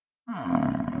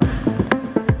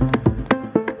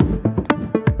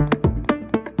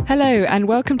Hello and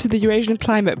welcome to the Eurasian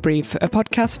Climate Brief, a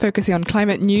podcast focusing on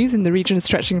climate news in the region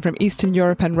stretching from Eastern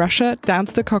Europe and Russia down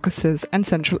to the Caucasus and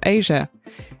Central Asia.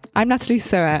 I'm Natalie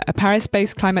Soer, a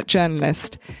Paris-based climate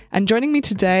journalist, and joining me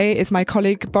today is my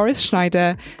colleague Boris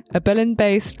Schneider, a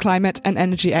Berlin-based climate and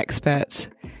energy expert.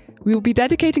 We will be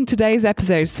dedicating today's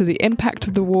episodes to the impact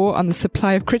of the war on the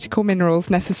supply of critical minerals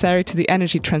necessary to the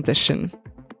energy transition.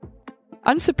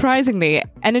 Unsurprisingly,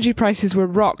 energy prices were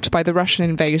rocked by the Russian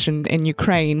invasion in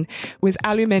Ukraine, with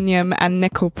aluminium and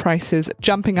nickel prices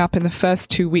jumping up in the first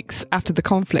 2 weeks after the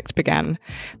conflict began,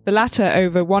 the latter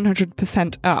over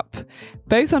 100% up,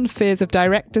 both on fears of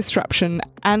direct disruption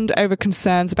and over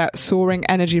concerns about soaring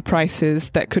energy prices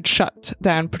that could shut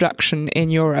down production in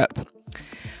Europe.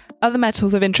 Other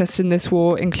metals of interest in this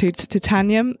war include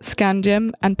titanium,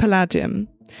 scandium, and palladium.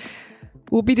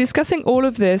 We'll be discussing all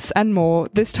of this and more,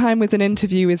 this time with an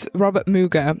interview with Robert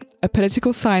Muga, a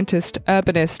political scientist,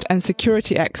 urbanist and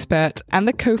security expert and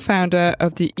the co-founder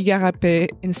of the Igarapé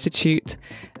Institute,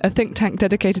 a think tank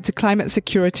dedicated to climate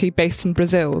security based in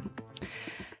Brazil.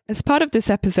 As part of this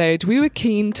episode, we were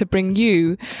keen to bring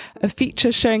you a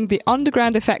feature showing the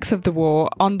underground effects of the war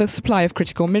on the supply of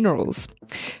critical minerals.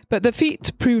 But the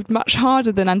feat proved much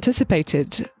harder than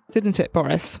anticipated, didn't it,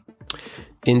 Boris?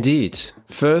 Indeed.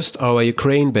 First, our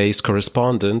Ukraine-based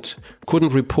correspondent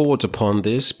couldn't report upon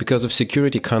this because of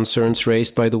security concerns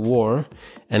raised by the war,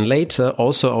 and later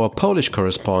also our Polish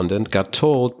correspondent got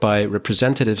told by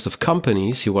representatives of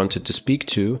companies he wanted to speak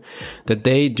to that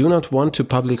they do not want to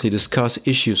publicly discuss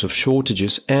issues of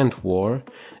shortages and war,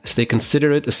 as they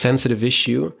consider it a sensitive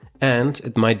issue and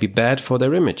it might be bad for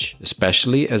their image,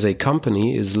 especially as a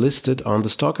company is listed on the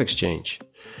stock exchange.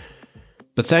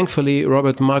 But thankfully,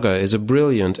 Robert Muga is a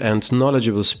brilliant and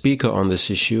knowledgeable speaker on this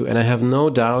issue, and I have no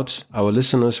doubt our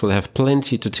listeners will have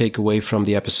plenty to take away from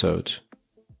the episode.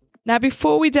 Now,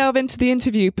 before we delve into the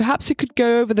interview, perhaps we could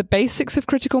go over the basics of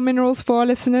critical minerals for our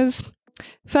listeners.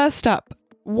 First up,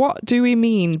 what do we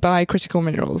mean by critical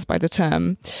minerals, by the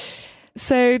term?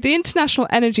 So the International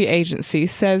Energy Agency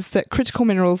says that critical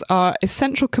minerals are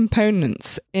essential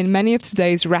components in many of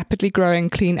today's rapidly growing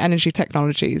clean energy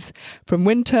technologies, from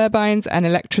wind turbines and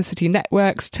electricity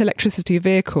networks to electricity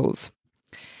vehicles.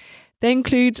 They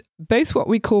include both what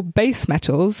we call base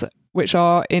metals, which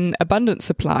are in abundant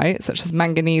supply, such as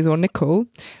manganese or nickel,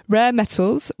 rare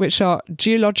metals, which are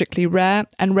geologically rare,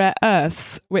 and rare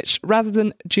earths, which, rather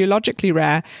than geologically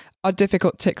rare, are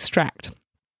difficult to extract.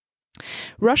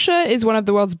 Russia is one of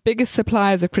the world's biggest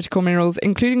suppliers of critical minerals,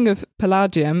 including of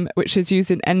palladium, which is used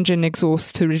in engine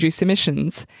exhaust to reduce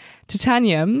emissions,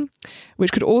 titanium,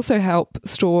 which could also help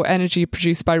store energy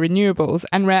produced by renewables,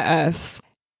 and rare earths.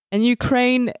 And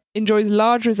Ukraine enjoys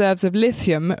large reserves of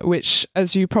lithium, which,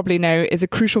 as you probably know, is a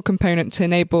crucial component to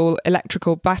enable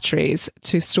electrical batteries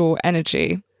to store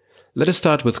energy. Let us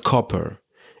start with copper.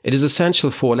 It is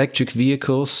essential for electric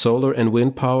vehicles, solar and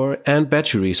wind power, and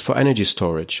batteries for energy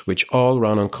storage, which all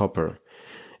run on copper.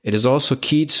 It is also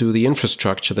key to the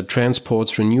infrastructure that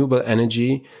transports renewable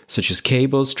energy, such as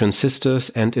cables,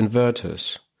 transistors, and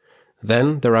inverters.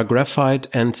 Then there are graphite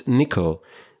and nickel,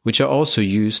 which are also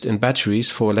used in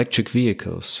batteries for electric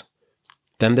vehicles.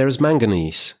 Then there is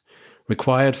manganese,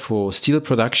 required for steel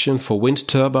production for wind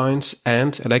turbines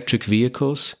and electric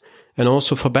vehicles, and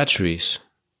also for batteries.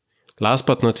 Last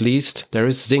but not least, there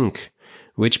is zinc,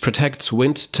 which protects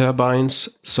wind turbines,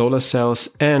 solar cells,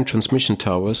 and transmission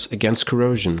towers against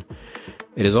corrosion.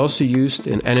 It is also used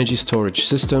in energy storage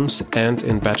systems and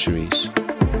in batteries.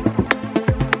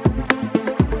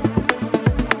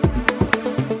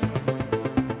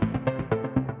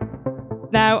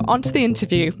 Now, on to the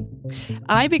interview.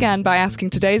 I began by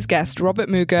asking today's guest, Robert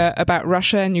Muga, about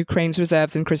Russia and Ukraine's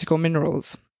reserves in critical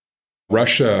minerals.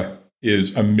 Russia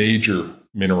is a major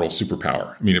mineral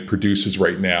superpower. I mean, it produces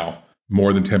right now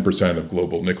more than 10% of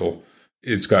global nickel.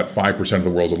 It's got 5% of the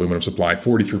world's aluminum supply,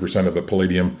 43% of the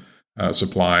palladium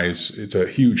supplies. It's a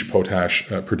huge potash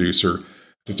producer.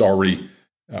 It's already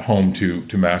home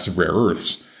to massive rare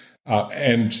earths.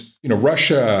 And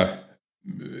Russia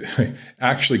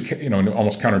actually,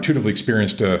 almost counterintuitively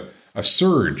experienced a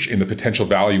surge in the potential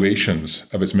valuations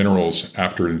of its minerals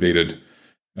after it invaded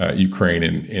Ukraine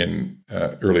in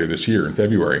earlier this year in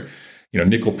February.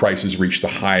 Nickel prices reached the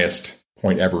highest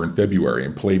point ever in February,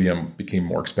 and palladium became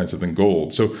more expensive than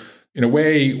gold. So, in a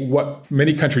way, what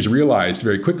many countries realized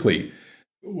very quickly,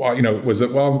 was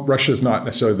that Russia is not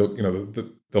necessarily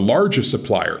the largest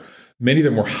supplier. Many of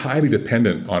them were highly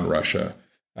dependent on Russia,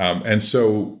 and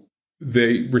so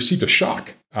they received a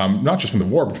shock, not just from the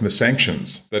war, but from the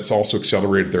sanctions. That's also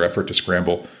accelerated their effort to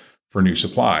scramble for new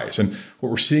supplies. And what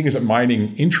we're seeing is that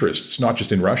mining interests, not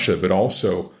just in Russia, but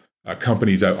also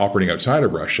companies operating outside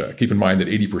of Russia. Keep in mind that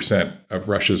 80% of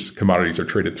Russia's commodities are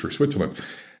traded through Switzerland,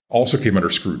 also came under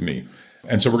scrutiny.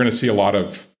 And so we're going to see a lot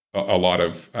of,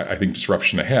 I think,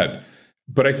 disruption ahead.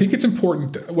 But I think it's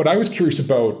important. What I was curious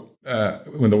about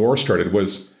when the war started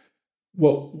was,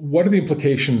 well, what are the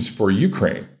implications for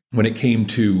Ukraine when it came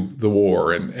to the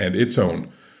war and its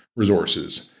own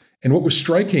resources? And what was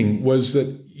striking was that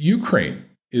Ukraine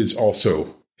is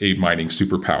also a mining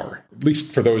superpower, at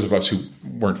least for those of us who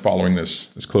weren't following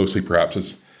this as closely, perhaps,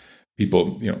 as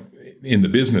people, in the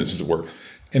business, as it were.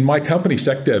 And my company,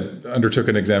 SecDev, undertook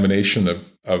an examination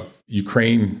of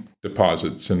Ukraine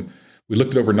deposits, and we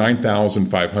looked at over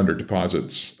 9,500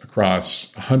 deposits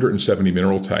across 170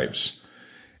 mineral types.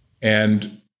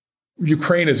 And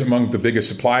Ukraine is among the biggest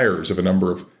suppliers of a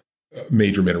number of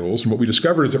major minerals. And what we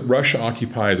discovered is that Russia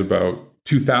occupies about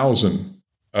 2,000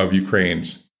 of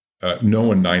Ukraine's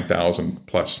known 9,000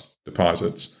 plus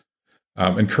deposits,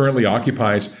 and currently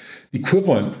occupies the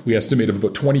equivalent, we estimate, of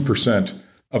about 20%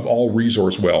 of all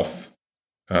resource wealth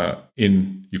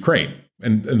in Ukraine.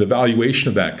 And the valuation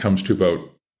of that comes to about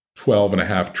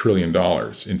 $12.5 trillion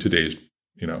in today's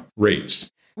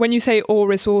rates. When you say all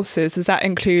resources, does that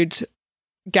include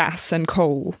gas and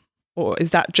coal? Or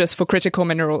is that just for critical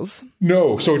minerals?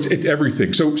 No, so it's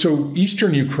everything. So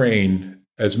Eastern Ukraine,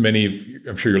 as many of,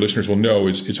 I'm sure your listeners will know,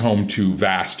 is home to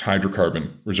vast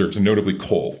hydrocarbon reserves, and notably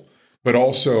coal, but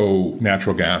also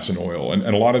natural gas and oil. And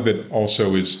a lot of it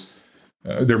also is,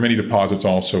 there are many deposits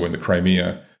also in the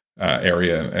Crimea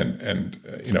area and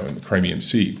in the Crimean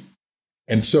Sea.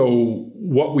 And so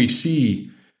what we see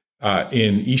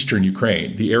in Eastern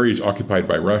Ukraine, the areas occupied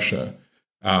by Russia,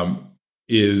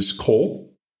 is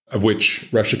coal, of which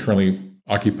Russia currently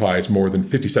occupies more than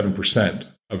 57%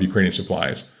 of Ukrainian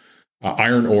supplies.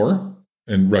 Iron ore,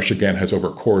 and Russia again has over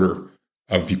a quarter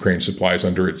of Ukraine's supplies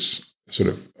under its sort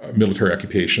of military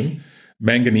occupation.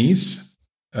 Manganese,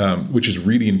 which is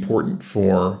really important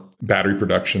for battery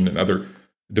production and other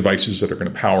devices that are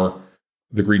going to power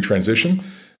the green transition.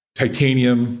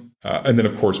 Titanium, and then,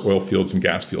 of course, oil fields and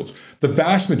gas fields. The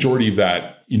vast majority of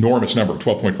that enormous number,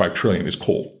 12.5 trillion, is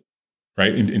coal,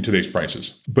 right, in today's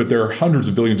prices. But there are hundreds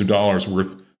of billions of dollars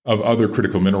worth of other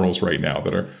critical minerals right now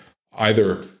that are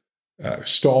either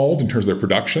stalled in terms of their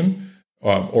production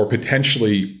or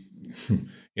potentially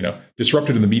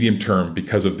disrupted in the medium term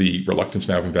because of the reluctance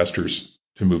now of investors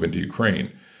to move into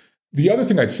Ukraine. The other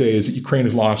thing I'd say is that Ukraine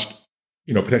has lost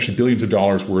potentially billions of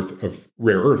dollars worth of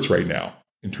rare earths right now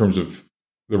in terms of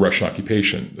the Russian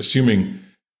occupation, assuming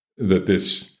that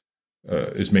this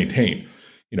is maintained.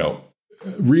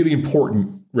 Really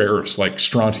important rare earths like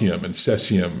strontium and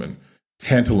cesium and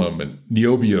tantalum and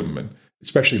niobium and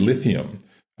especially lithium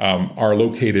are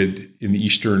located in the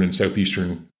eastern and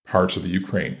southeastern parts of the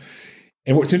Ukraine.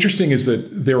 And what's interesting is that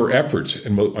there were efforts,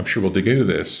 and I'm sure we'll dig into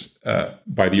this,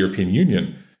 by the European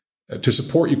Union to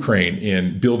support Ukraine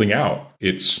in building out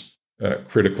its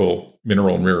critical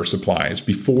mineral and rare earth supplies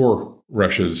before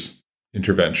Russia's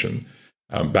intervention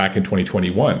back in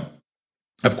 2021.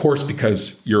 Of course,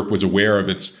 because Europe was aware of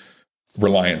its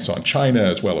reliance on China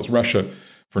as well as Russia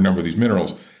for a number of these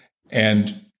minerals.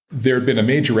 And there had been a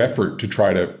major effort to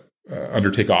try to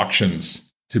undertake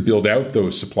auctions to build out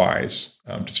those supplies,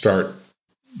 to start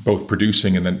both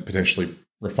producing and then potentially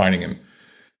refining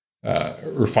rare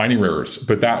earths.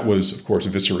 But that was, of course,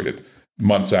 eviscerated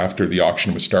months after the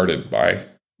auction was started by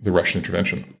the Russian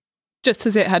intervention. Just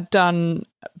as it had done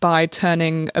by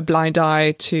turning a blind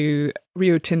eye to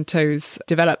Rio Tinto's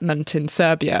development in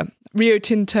Serbia. Rio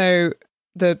Tinto,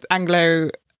 the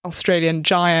Anglo-Australian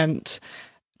giant,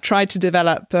 tried to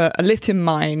develop a lithium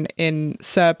mine in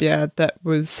Serbia that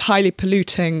was highly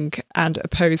polluting and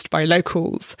opposed by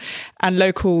locals. And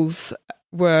locals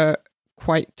were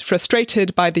quite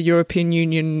frustrated by the European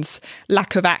Union's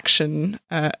lack of action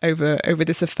over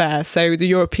this affair. So the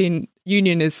European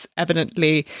Union is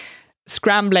evidently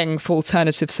scrambling for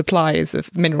alternative supplies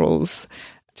of minerals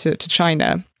to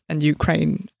China, and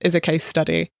Ukraine is a case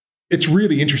study. It's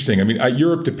really interesting. I mean,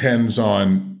 Europe depends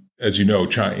on, as you know,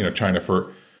 China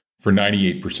for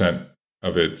 98%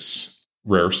 of its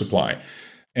rare supply.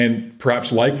 And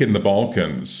perhaps like in the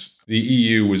Balkans, the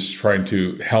EU was trying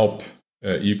to help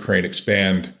Ukraine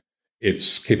expand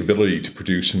its capability to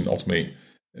produce and ultimately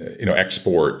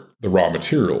export the raw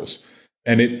materials.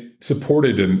 And it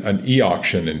supported an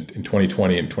e-auction in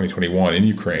 2020 and 2021 in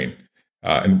Ukraine.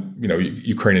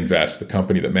 Ukraine Invest, the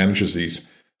company that manages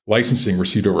these licensing,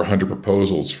 received over 100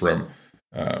 proposals from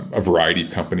a variety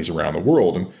of companies around the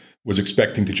world and was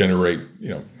expecting to generate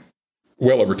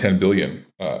well over $10 billion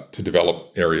to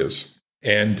develop areas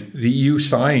And the EU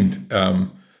signed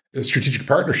a strategic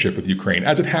partnership with Ukraine,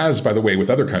 as it has, by the way, with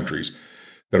other countries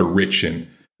that are rich in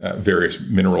various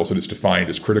minerals that it's defined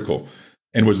as critical,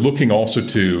 and was looking also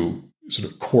to sort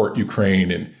of court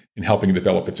Ukraine in helping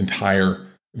develop its entire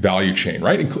value chain,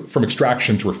 right? From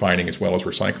extraction to refining, as well as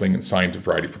recycling, and signed a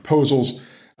variety of proposals.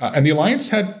 And the alliance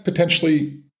had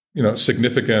potentially,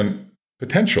 significant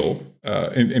potential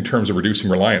in terms of reducing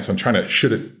reliance on China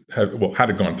had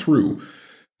it gone through.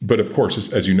 But of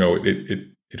course, as you know,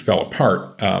 it fell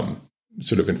apart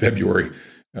sort of in February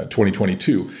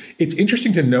 2022. It's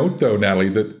interesting to note, though, Natalie,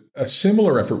 that a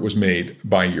similar effort was made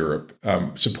by Europe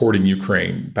supporting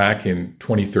Ukraine back in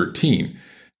 2013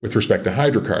 with respect to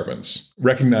hydrocarbons,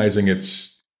 recognizing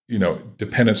its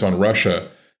dependence on Russia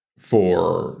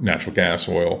for natural gas,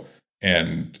 oil,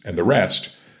 and the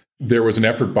rest. There was an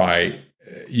effort by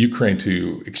Ukraine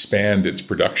to expand its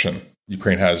production.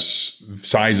 Ukraine has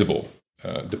sizable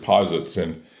deposits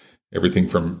in everything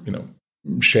from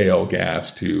shale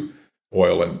gas to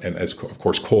oil and as of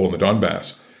course coal in the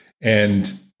Donbass.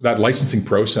 And that licensing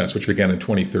process, which began in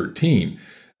 2013,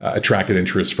 attracted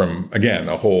interest from, again,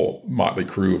 a whole motley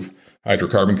crew of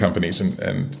hydrocarbon companies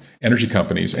and energy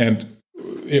companies. And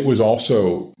it was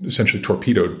also essentially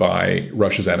torpedoed by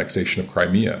Russia's annexation of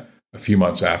Crimea a few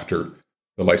months after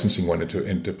the licensing went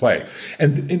into play.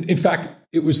 And in fact,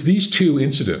 it was these two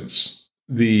incidents,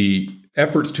 the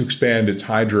efforts to expand its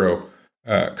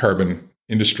hydrocarbon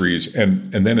industries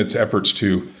and then its efforts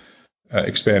to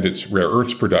expand its rare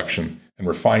earths production and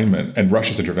refinement, and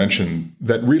Russia's intervention,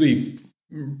 that really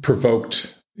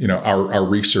provoked our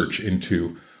research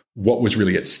into what was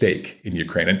really at stake in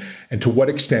Ukraine, and to what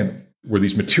extent were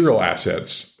these material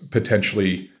assets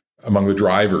potentially among the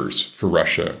drivers for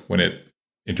Russia when it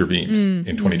intervened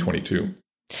in 2022.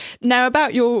 Now,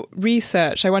 about your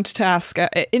research, I wanted to ask,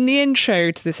 in the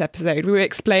intro to this episode, we were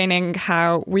explaining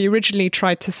how we originally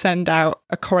tried to send out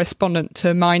a correspondent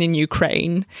to mine in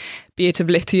Ukraine, be it of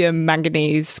lithium,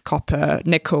 manganese, copper,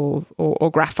 nickel, or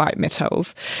graphite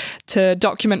metals, to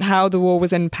document how the war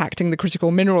was impacting the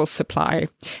critical minerals supply.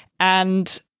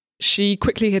 And she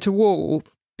quickly hit a wall,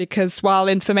 because while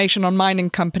information on mining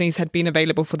companies had been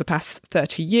available for the past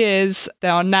 30 years, they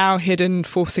are now hidden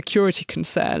for security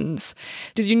concerns.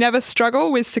 Did you never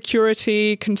struggle with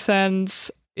security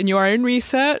concerns in your own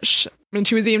research? I mean,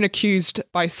 she was even accused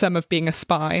by some of being a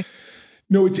spy.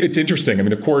 No, it's interesting. I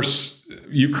mean, of course,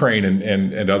 Ukraine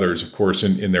and others, of course,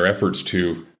 in their efforts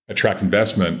to attract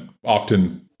investment,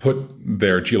 often put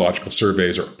their geological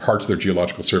surveys or parts of their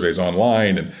geological surveys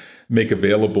online and make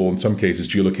available, in some cases,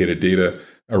 geolocated data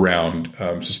around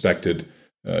suspected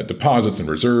deposits and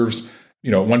reserves.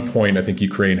 At one point, I think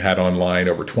Ukraine had online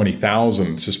over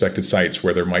 20,000 suspected sites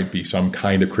where there might be some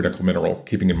kind of critical mineral,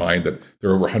 keeping in mind that there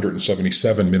are over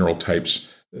 177 mineral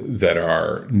types that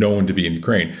are known to be in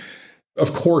Ukraine.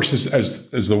 Of course,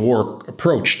 as the war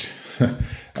approached,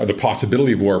 the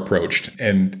possibility of war approached,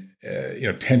 and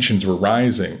tensions were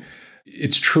rising,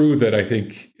 it's true that I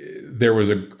think there was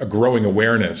a growing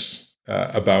awareness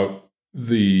about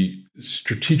the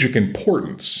strategic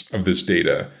importance of this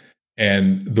data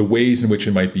and the ways in which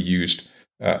it might be used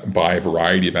by a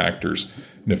variety of actors,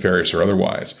 nefarious or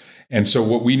otherwise. And so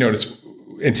what we noticed,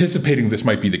 anticipating this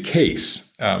might be the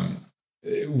case,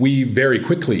 we very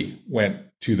quickly went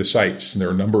to the sites, and there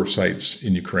are a number of sites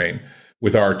in Ukraine,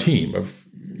 with our team of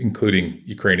including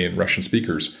Ukrainian, Russian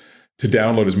speakers, to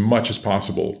download as much as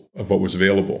possible of what was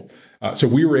available. So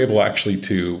we were able actually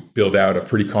to build out a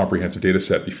pretty comprehensive data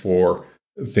set before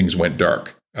things went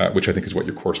dark, which I think is what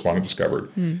your correspondent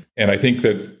discovered. And I think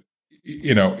that,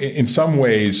 in some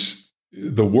ways,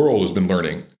 the world has been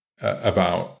learning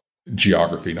about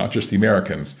geography, not just the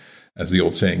Americans, as the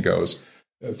old saying goes,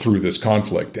 through this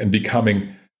conflict, and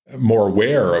becoming more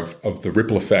aware of the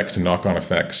ripple effects and knock-on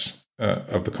effects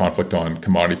of the conflict on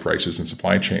commodity prices and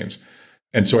supply chains.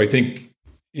 And so I think,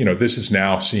 this is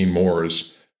now seen more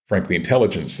as, frankly,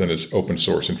 intelligence than as open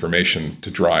source information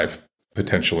to drive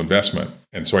potential investment.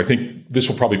 And so I think this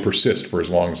will probably persist for as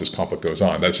long as this conflict goes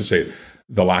on. That's to say,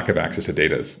 the lack of access to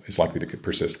data is likely to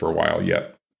persist for a while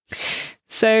yet.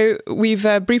 So we've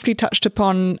briefly touched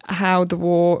upon how the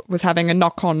war was having a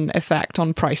knock-on effect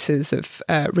on prices of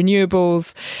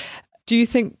renewables. Do you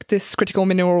think this critical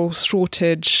mineral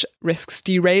shortage risks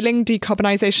derailing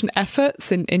decarbonisation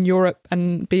efforts in Europe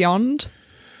and beyond?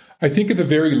 I think at the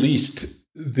very least,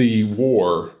 the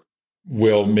war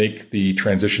will make the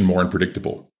transition more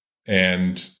unpredictable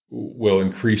and will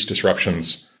increase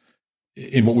disruptions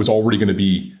in what was already going to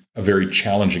be a very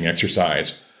challenging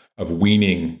exercise of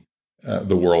weaning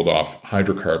the world off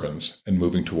hydrocarbons and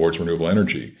moving towards renewable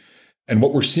energy. And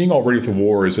what we're seeing already with the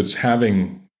war is it's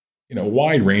having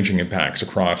wide-ranging impacts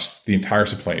across the entire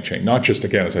supply chain, not just,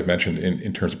 again, as I've mentioned,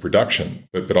 in terms of production,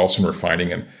 but also in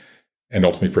refining and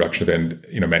ultimately production of end,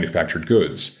 manufactured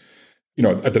goods.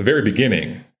 At the very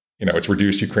beginning, it's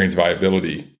reduced Ukraine's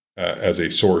viability as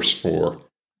a source for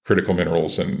critical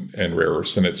minerals and rare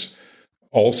earths, and it's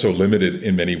also limited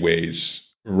in many ways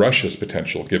Russia's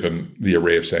potential, given the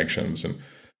array of sanctions and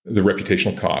the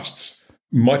reputational costs.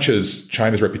 Much as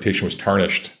China's reputation was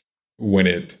tarnished when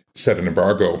it set an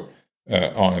embargo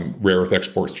on rare earth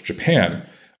exports to Japan,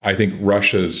 I think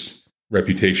Russia's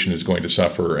reputation is going to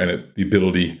suffer, and the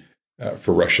ability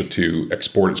for Russia to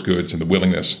export its goods and the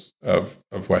willingness of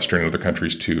Western and other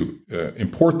countries to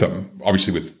import them,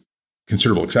 obviously with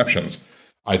considerable exceptions,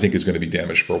 I think is going to be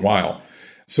damaged for a while.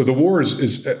 So the war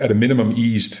is at a minimum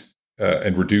eased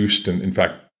and reduced, and in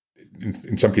fact,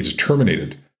 in some cases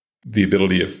terminated the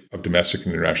ability of domestic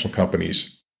and international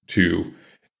companies to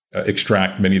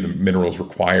extract many of the minerals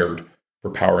required for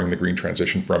powering the green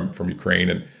transition from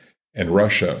Ukraine and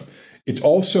Russia. It's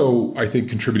also, I think,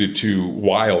 contributed to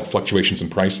wild fluctuations in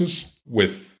prices,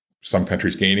 with some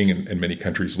countries gaining and many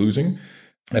countries losing.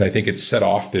 And I think it's set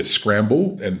off this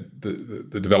scramble and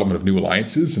the development of new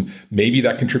alliances. And maybe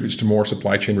that contributes to more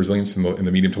supply chain resilience in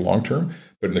the medium to long term.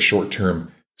 But in the short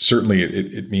term, certainly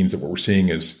it means that what we're seeing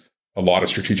is a lot of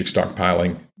strategic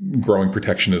stockpiling, growing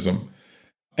protectionism.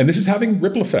 And this is having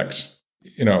ripple effects,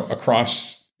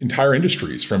 across entire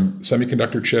industries, from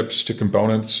semiconductor chips to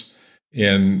components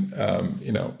in,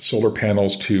 solar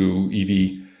panels to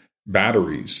EV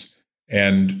batteries.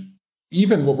 And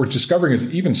even what we're discovering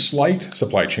is even slight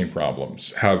supply chain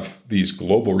problems have these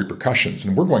global repercussions.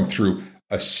 And we're going through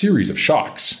a series of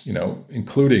shocks,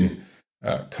 including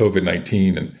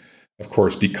COVID-19 and, of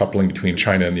course, decoupling between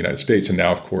China and the United States, and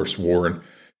now, of course, war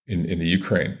in the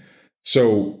Ukraine.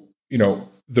 So,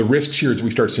 the risks here is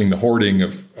we start seeing the hoarding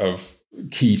of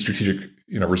key strategic,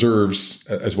 reserves,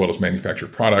 as well as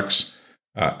manufactured products.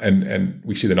 And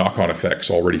we see the knock-on effects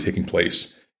already taking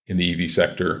place in the EV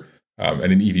sector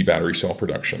and in EV battery cell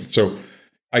production. So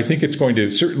I think it's going to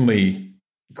certainly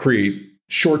create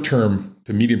short-term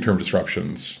to medium-term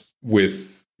disruptions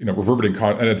with, reverberating,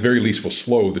 and at the very least will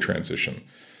slow the transition.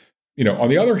 On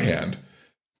the other hand,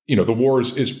 the war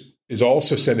is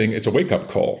also sending, it's a wake-up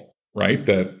call, right?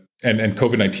 And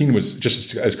COVID-19 was,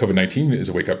 just as COVID-19 is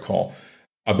a wake-up call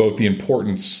about the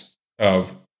importance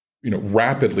of,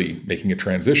 rapidly making a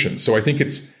transition. So I think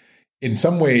it's in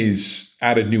some ways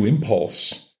added new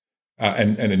impulse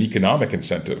and an economic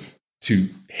incentive to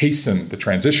hasten the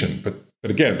transition. But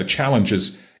again, the challenge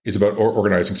is about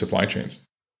organizing supply chains.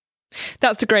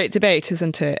 That's a great debate,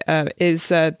 isn't it? Is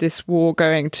this war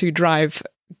going to drive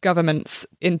governments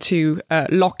into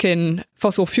lock-in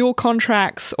fossil fuel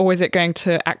contracts, or is it going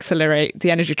to accelerate the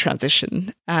energy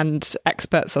transition? And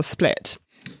experts are split.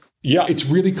 Yeah, it's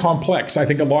really complex. I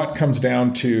think a lot comes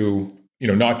down to,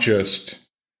 not just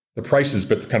the prices,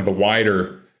 but kind of the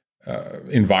wider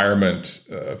environment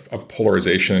of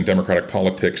polarization and democratic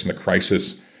politics and the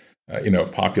crisis,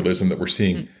 of populism that we're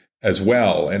seeing as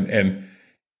well. And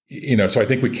so I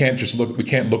think we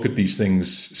can't look at these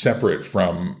things separate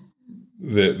from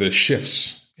the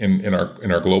shifts in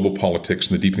our global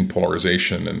politics and the deepening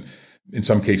polarization, and in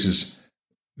some cases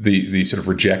the sort of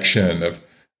rejection of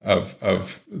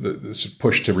this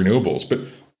push to renewables. But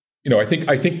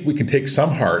I think we can take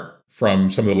some heart from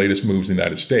some of the latest moves in the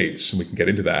United States, and we can get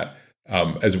into that,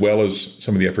 as well as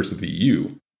some of the efforts of the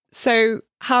EU. So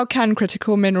how can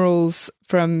critical minerals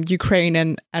from Ukraine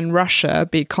and Russia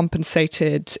be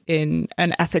compensated in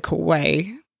an ethical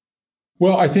way?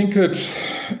 Well, I think that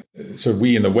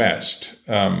we in the West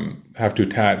have to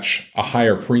attach a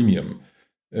higher premium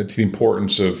to the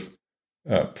importance of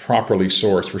properly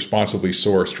sourced, responsibly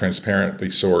sourced, transparently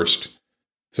sourced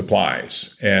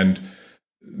supplies. And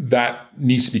that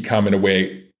needs to become, in a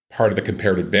way, part of the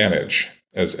comparative advantage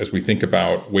as we think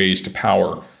about ways to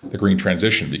power the green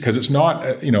transition, because it's not,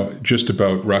 just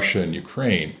about Russia and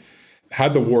Ukraine.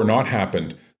 Had the war not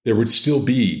happened, there would still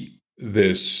be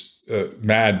this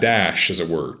mad dash, as it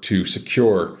were, to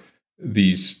secure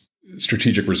these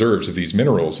strategic reserves of these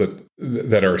minerals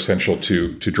that are essential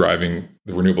to driving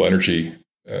the renewable energy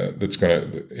that's going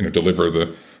to deliver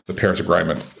the Paris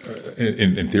Agreement,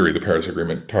 in theory, the Paris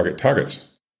Agreement targets.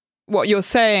 What you're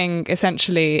saying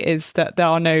essentially is that there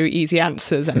are no easy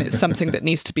answers, and it's something that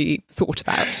needs to be thought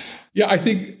about. Yeah, I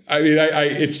think.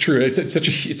 It's true. It's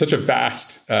such a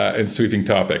vast and sweeping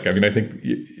topic. I think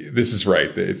this is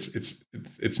right.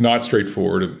 It's not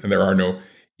straightforward, and there are no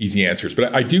easy answers.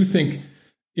 But I do think,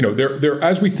 there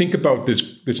as we think about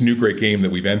this new great game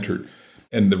that we've entered,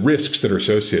 and the risks that are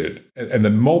associated, and the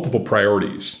multiple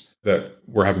priorities that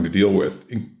we're having to deal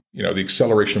with, the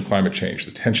acceleration of climate change,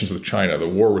 the tensions with China, the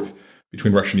war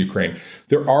between Russia and Ukraine,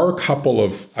 there are a couple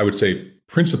of, I would say,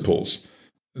 principles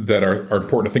that are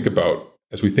important to think about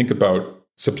as we think about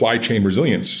supply chain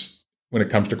resilience when it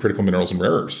comes to critical minerals and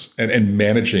rare earths and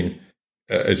managing,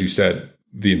 as you said,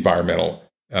 the environmental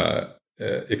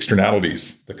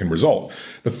externalities that can result.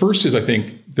 The first is, I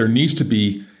think, there needs to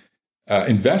be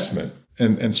investment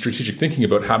and strategic thinking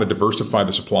about how to diversify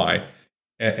the supply,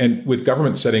 and with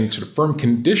government setting sort of firm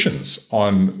conditions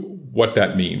on what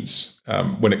that means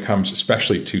when it comes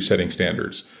especially to setting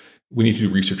standards. We need to do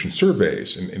research and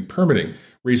surveys and permitting,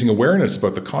 raising awareness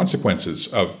about the consequences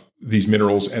of these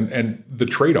minerals and the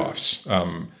trade-offs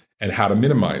and how to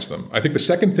minimize them. I think the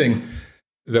second thing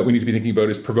that we need to be thinking about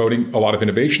is promoting a lot of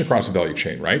innovation across the value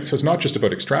chain, right? So it's not just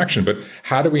about extraction, but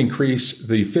how do we increase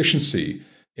the efficiency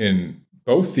in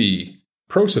both the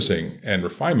processing and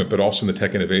refinement, but also in the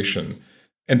tech innovation,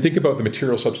 and think about the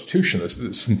material substitution,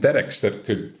 the synthetics that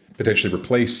could potentially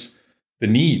replace the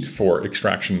need for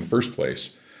extraction in the first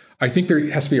place. I think there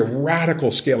has to be a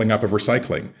radical scaling up of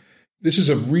recycling. This is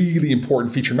a really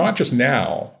important feature, not just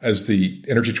now as the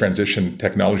energy transition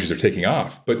technologies are taking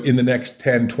off, but in the next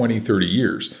 10, 20, 30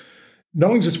 years. Not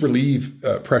only does this relieve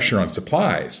pressure on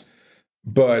supplies,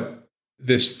 but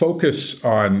this focus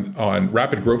on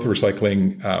rapid growth of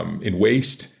recycling in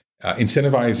waste,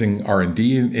 incentivizing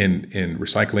R&D in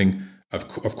recycling of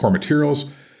core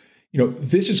materials.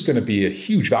 This is going to be a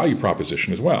huge value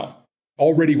proposition as well.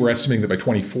 Already, we're estimating that by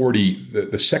 2040,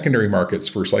 the secondary markets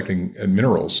for recycling and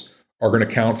minerals are going to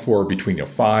account for between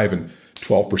 5 and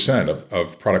 12%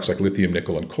 of products like lithium,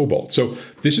 nickel, and cobalt. So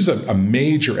this is a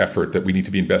major effort that we need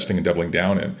to be investing and doubling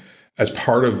down in as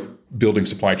part of building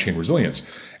supply chain resilience.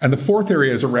 And the fourth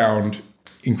area is around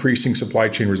increasing supply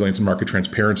chain resilience and market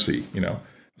transparency,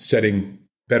 setting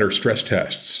better stress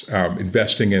tests,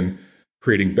 investing in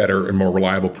creating better and more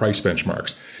reliable price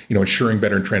benchmarks, ensuring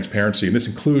better transparency. And this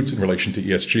includes in relation to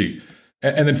ESG.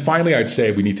 And then finally, I'd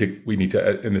say we need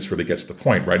to, and this really gets to the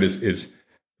point, right, is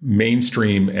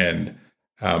mainstream and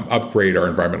upgrade our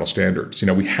environmental standards.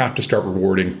 We have to start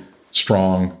rewarding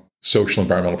strong social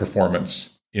environmental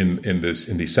performance in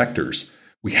these sectors.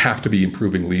 We have to be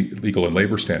improving legal and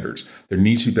labor standards. There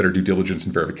needs to be better due diligence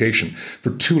and verification.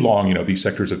 For too long, these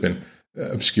sectors have been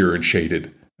obscure and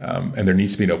shaded. And there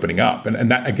needs to be an opening up. And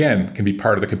that, again, can be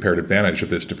part of the comparative advantage of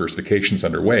this diversification is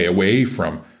underway, away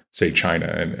from, say, China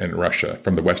and Russia,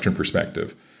 from the Western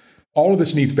perspective. All of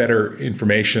this needs better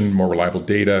information, more reliable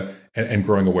data, and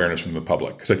growing awareness from the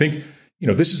public. Because I think,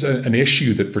 this is an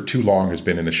issue that for too long has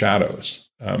been in the shadows.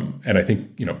 And I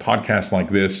think, podcasts like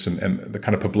this and the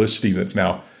kind of publicity that's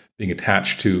now being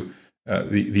attached to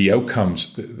the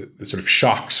outcomes, the sort of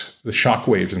shocks, the shock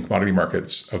waves in commodity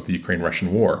markets of the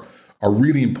Ukraine-Russian war are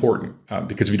really important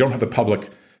because if you don't have the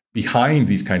public behind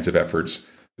these kinds of efforts,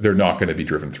 they're not going to be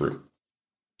driven through.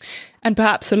 And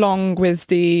perhaps along with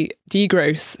the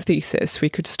degrowth thesis, we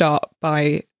could start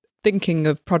by thinking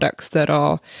of products that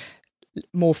are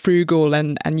more frugal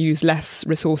and use less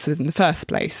resources in the first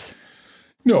place.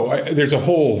 No, there's a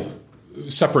whole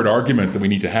separate argument that we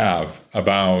need to have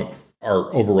about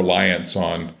our over-reliance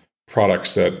on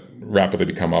products that rapidly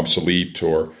become obsolete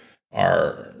or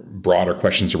are broader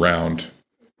questions around,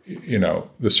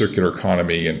 the circular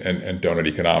economy and donut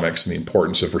economics and the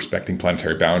importance of respecting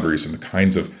planetary boundaries and the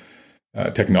kinds of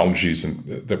technologies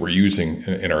that we're using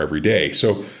in our everyday.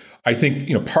 So I think,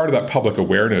 part of that public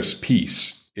awareness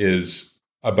piece is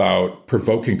about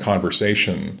provoking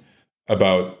conversation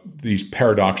about these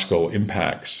paradoxical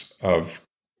impacts of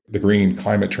the green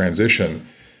climate transition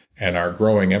and our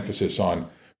growing emphasis on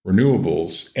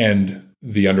renewables and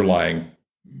the underlying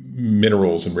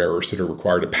minerals and rare earths that are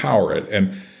required to power it,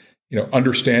 and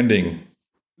understanding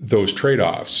those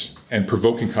trade-offs and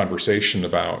provoking conversation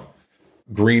about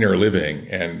greener living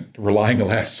and relying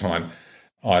less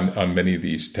on many of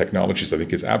these technologies, I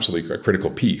think is absolutely a critical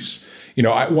piece.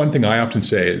 One thing I often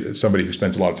say, as somebody who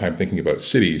spends a lot of time thinking about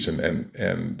cities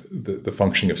and the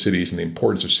functioning of cities and the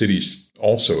importance of cities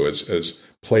also as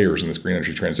players in this green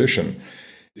energy transition,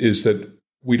 is that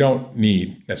we don't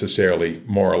need necessarily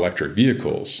more electric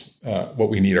vehicles. What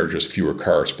we need are just fewer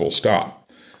cars, full stop.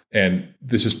 And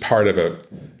this is part of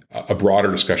a broader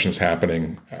discussion that's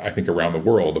happening, I think, around the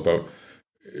world about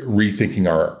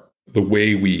rethinking the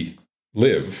way we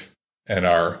live and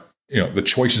the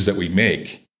choices that we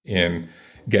make in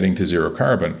getting to zero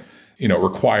carbon,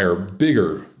 require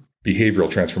bigger behavioral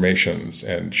transformations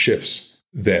and shifts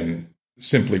than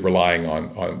simply relying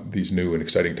on these new and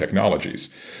exciting technologies.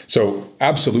 So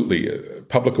absolutely,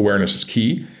 public awareness is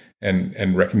key,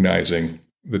 and recognizing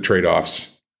the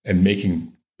trade-offs and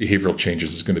making behavioral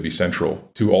changes is going to be central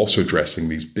to also addressing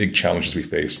these big challenges we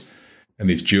face and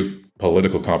these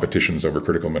geopolitical competitions over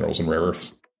critical minerals and rare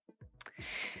earths.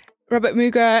 Robert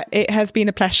Muga, it has been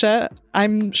a pleasure.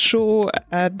 I'm sure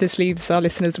this leaves our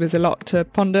listeners with a lot to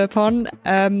ponder upon.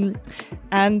 And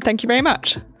thank you very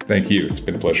much. Thank you. It's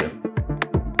been a pleasure.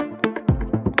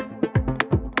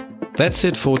 That's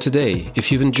it for today.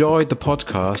 If you've enjoyed the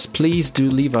podcast, please do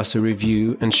leave us a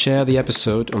review and share the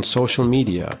episode on social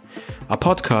media. Our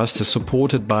podcast is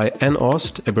supported by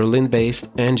NOST, a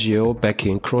Berlin-based NGO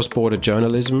backing cross-border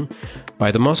journalism,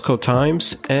 by the Moscow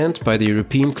Times, and by the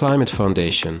European Climate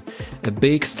Foundation. A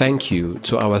big thank you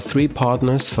to our 3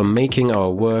 partners for making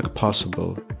our work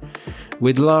possible.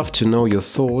 We'd love to know your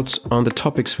thoughts on the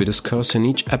topics we discuss in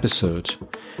each episode.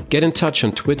 Get in touch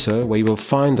on Twitter, where you will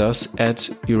find us at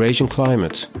Eurasian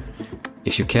Climate.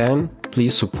 If you can,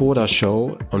 please support our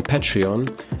show on Patreon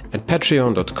at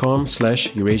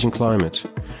patreon.com/Eurasian Climate.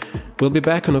 We'll be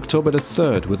back on October the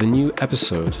 3rd with a new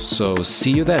episode, so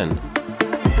see you then.